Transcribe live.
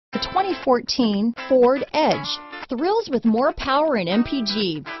The 2014 Ford Edge. Thrills with more power and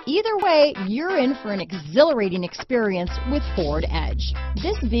MPG. Either way, you're in for an exhilarating experience with Ford Edge.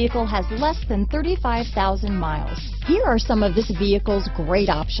 This vehicle has less than 35,000 miles. Here are some of this vehicle's great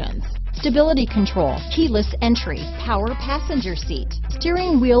options: stability control, keyless entry, power passenger seat,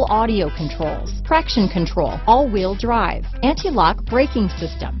 steering wheel audio controls, traction control, all-wheel drive, anti-lock braking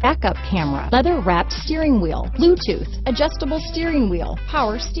system, backup camera, leather-wrapped steering wheel, Bluetooth, adjustable steering wheel,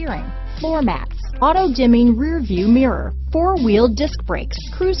 power steering, floor mats, auto-dimming rear view mirror, four-wheel disc brakes,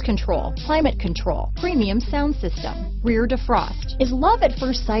 cruise control, climate control, premium sound system, rear defrost. Is love at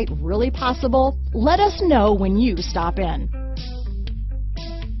first sight really possible? Let us know when you stop in.